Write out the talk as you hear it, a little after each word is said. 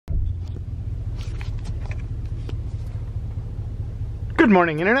Good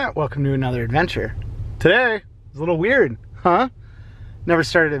morning, Internet. Welcome to another adventure. Today is a little weird, huh? Never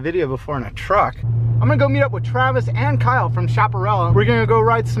started a video before in a truck. I'm gonna go meet up with Travis and Kyle from Chaparral. We're gonna go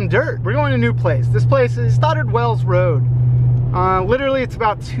ride some dirt. We're going to a new place. This place is Stoddard Wells Road. Literally, it's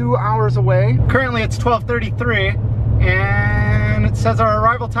about 2 hours away. Currently, it's 12:33, and it says our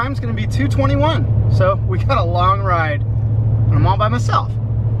arrival time is gonna be 2:21. So we got a long ride, and I'm all by myself.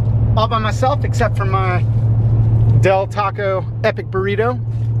 All by myself, except for my Del Taco Epic Burrito.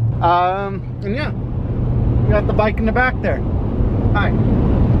 And yeah, we got the bike in the back there. Hi.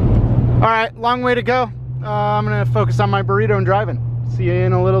 All right, long way to go. I'm gonna focus on my burrito and driving. See you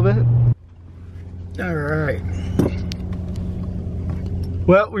in a little bit. All right.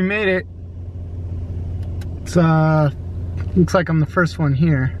 Well, we made it. It's looks like I'm the first one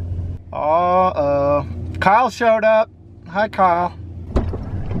here. Uh-oh. Kyle showed up. Hi, Kyle.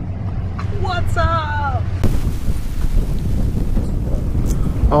 What's up?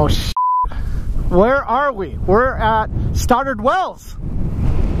 Oh, shit. Where are we? We're at Stoddard Wells.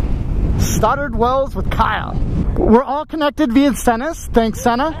 Stoddard Wells with Kyle. We're all connected via Senna's. Thanks,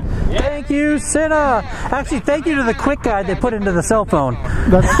 Senna. Thank you, Senna. Actually, thank you to the quick guide they put into the cell phone.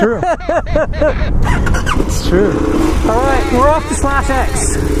 That's true. It's true. All right, we're off to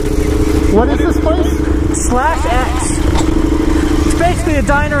 /X. What is this place? /X. It's basically a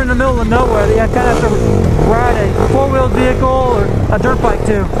diner in the middle of nowhere that you kind of have to ride a four-wheeled vehicle or a dirt bike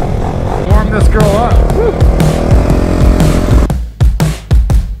to. Warm this girl up. Woo.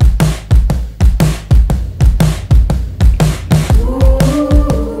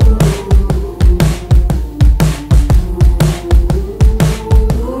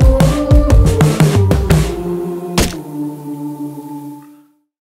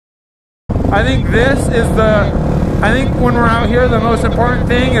 I think this is I think when we're out here, the most important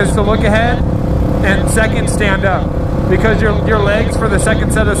thing is to look ahead and second, stand up. Because your legs for the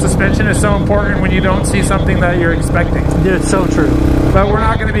second set of suspension is so important when you don't see something that you're expecting. Dude, it's so true. But we're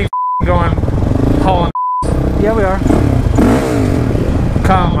not going to be going hauling. Yeah, we are.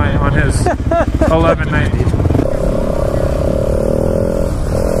 Kyle might on his 1190.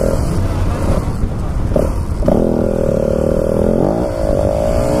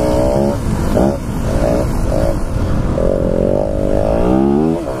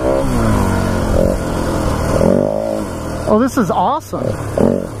 Oh, this is awesome.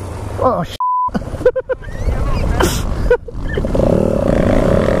 Oh, shit.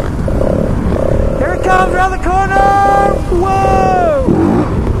 Here it comes around the corner! Whoa!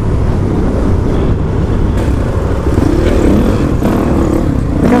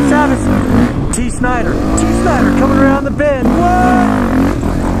 Here comes Travis. T. Snyder. T. Snyder coming around the bend. What?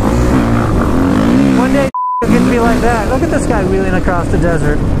 One day it'll get to be like that. Look at this guy wheeling across the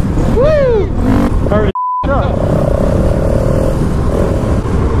desert. Woo! Hurry up.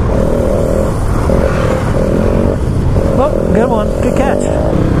 Oh, good one. Good catch.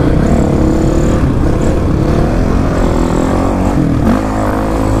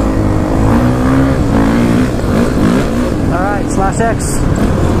 All right, /X.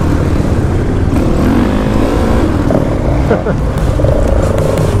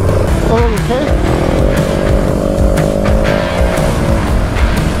 Okay.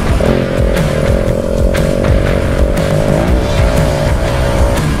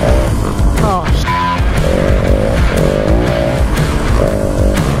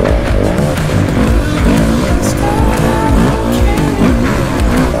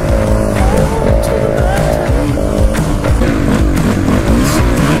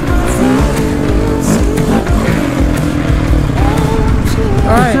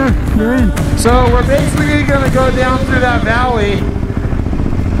 So we're basically going to go down through that valley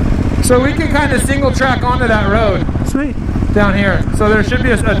so we can kind of single track onto that road. Sweet. Down here. So there should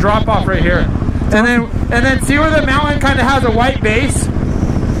be a drop off right here. And then see where the mountain kind of has a white base?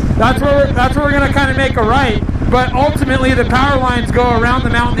 That's where we're going to kind of make a right, but ultimately the power lines go around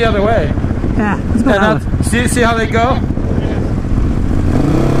the mountain the other way. Yeah, let's go that way. See how they go?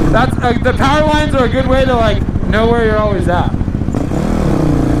 That's the power lines are a good way to like know where you're always at.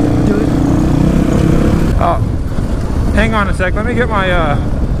 Oh, hang on a sec. Let me get my,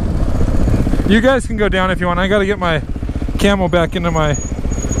 you guys can go down if you want. I got to get my camel back into my,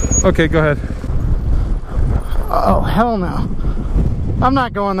 okay, go ahead. Oh, hell no. I'm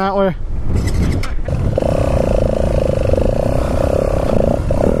not going that way.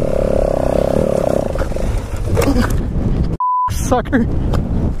 Sucker.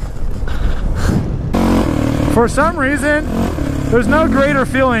 For some reason, there's no greater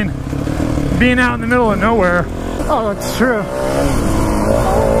feeling being out in the middle of nowhere. Oh, that's true.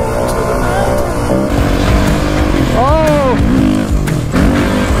 Oh!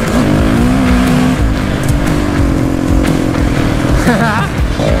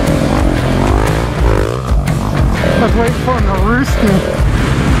 thirsty.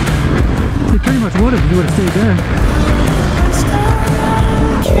 He pretty much would have if he would have stayed there.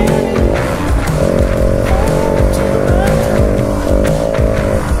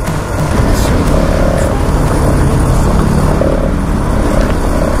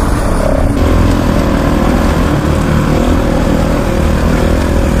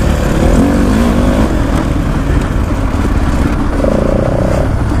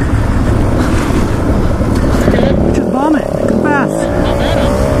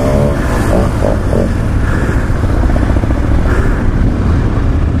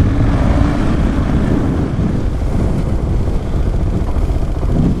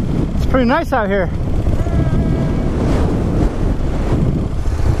 Pretty nice out here.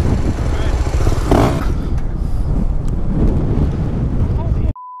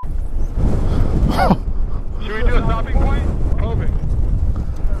 Should we do a stopping point? Open.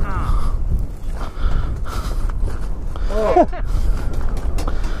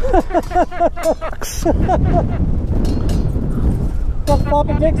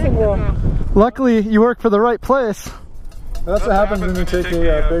 Papa Dixon will. Luckily, you work for the right place. That's what happens when you take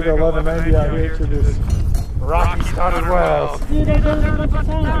a big 1190 out here to this rocky started wells.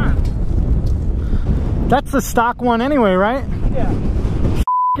 That's the stock one anyway, right? Yeah.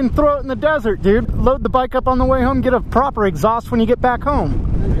 F***ing throw it in the desert, dude. Load the bike up on the way home, get a proper exhaust when you get back home.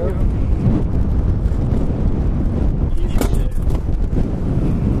 There you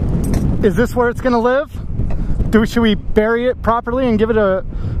go. Is this where it's gonna live? Should we bury it properly and give it a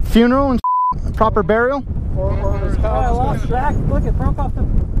funeral and proper burial? Or I lost track. Look, it broke off the.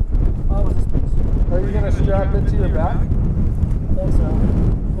 are you going to strap it to your back? I think so.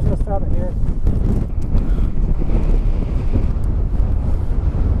 I'm just going to strap it here.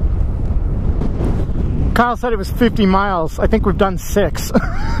 Kyle said it was 50 miles. I think we've done 6. See where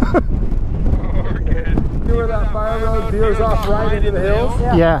that fire road veers off right into the hills?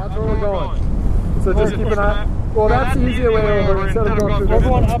 Yeah. That's where we're going. So just keep an eye. Well, that's the easier way over instead of going through We're this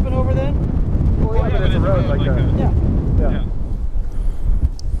going one. up and over then? Well, yeah, but it's a road like that. Yeah. Yeah.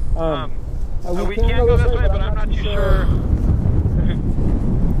 We can go this way, but I'm not too sure.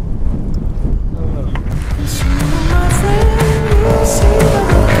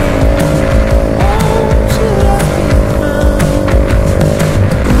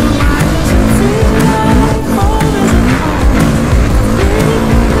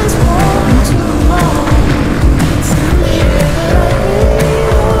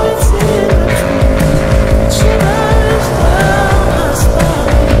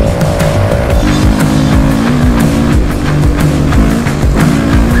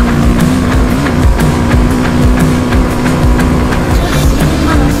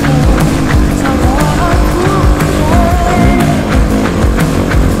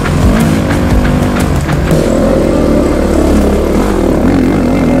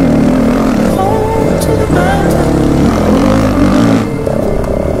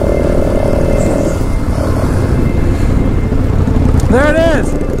 There it is.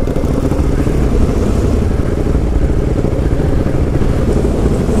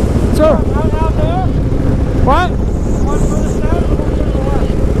 So, out there? What? One furthest out or one to the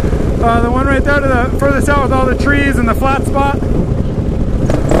left? The one right there to the furthest out with all the trees and the flat spot.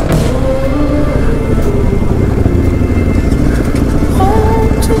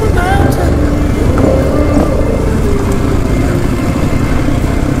 Home to the mountain.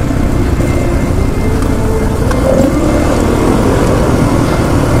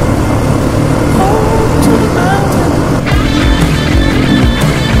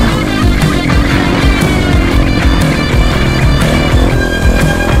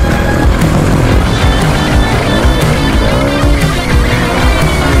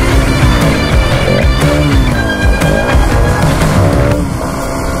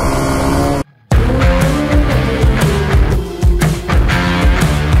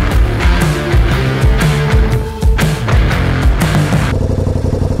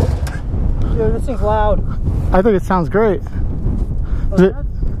 Loud. I think it sounds great. Does it,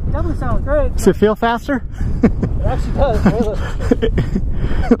 definitely sounds great. does it feel faster? It actually does.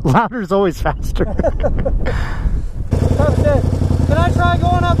 Louder is always faster. Travis said, can I try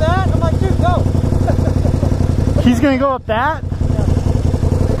going up that? I'm like, dude, go. He's gonna go up that?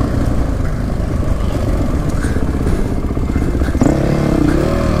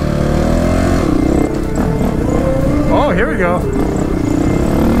 Oh, here we go.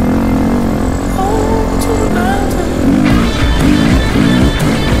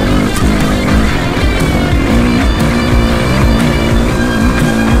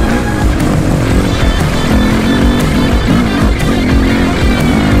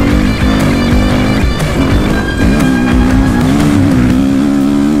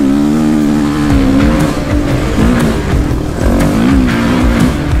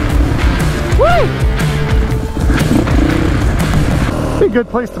 good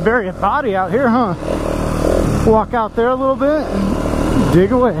place to bury a body out here, huh? Walk out there a little bit and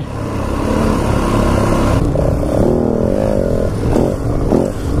dig away.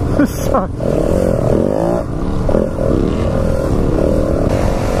 This sucks.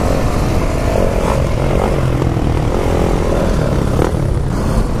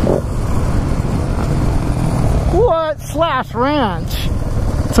 What? Slash Ranch.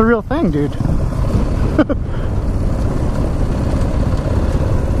 It's a real thing, dude.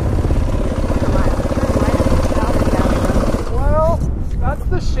 Well, that's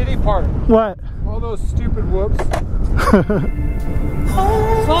the shitty part. What? All those stupid whoops.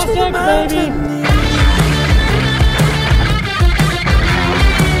 Slash X, baby!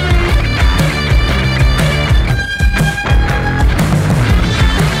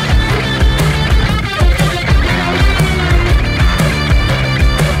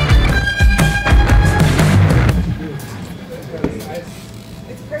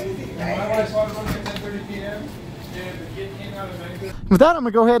 With that, I'm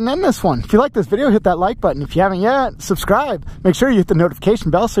going to go ahead and end this one. If you like this video, hit that like button. If you haven't yet, subscribe. Make sure you hit the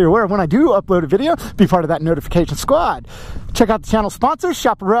notification bell so you're aware when I do upload a video. Be part of that notification squad. Check out the channel sponsors,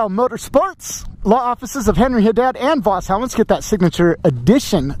 Chaparral Motorsports, law offices of Henry Haddad and Voss Helmets. Get that signature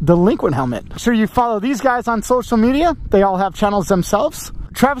edition Delinquent helmet. Make sure you follow these guys on social media. They all have channels themselves.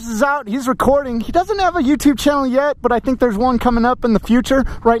 Travis is out, he's recording. He doesn't have a YouTube channel yet, but I think there's one coming up in the future.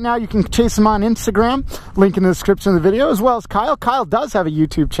 Right now you can chase him on Instagram, link in the description of the video, as well as Kyle. Kyle does have a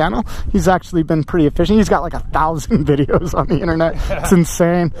YouTube channel. He's actually been pretty efficient. He's got like 1,000 videos on the internet. It's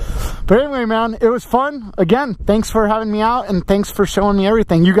insane. But anyway, man, it was fun. Again, thanks for having me out and thanks for showing me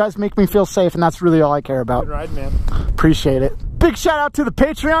everything. You guys make me feel safe and that's really all I care about. Good ride, man. Appreciate it. Big shout out to the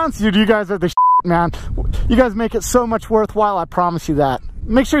Patreons. Dude, you guys are the shit, man. You guys make it so much worthwhile, I promise you that.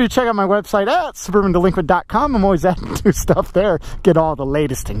 Make sure you check out my website at SuburbanDelinquent.com. I'm always adding new stuff there. Get all the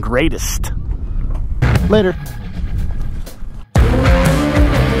latest and greatest. Later.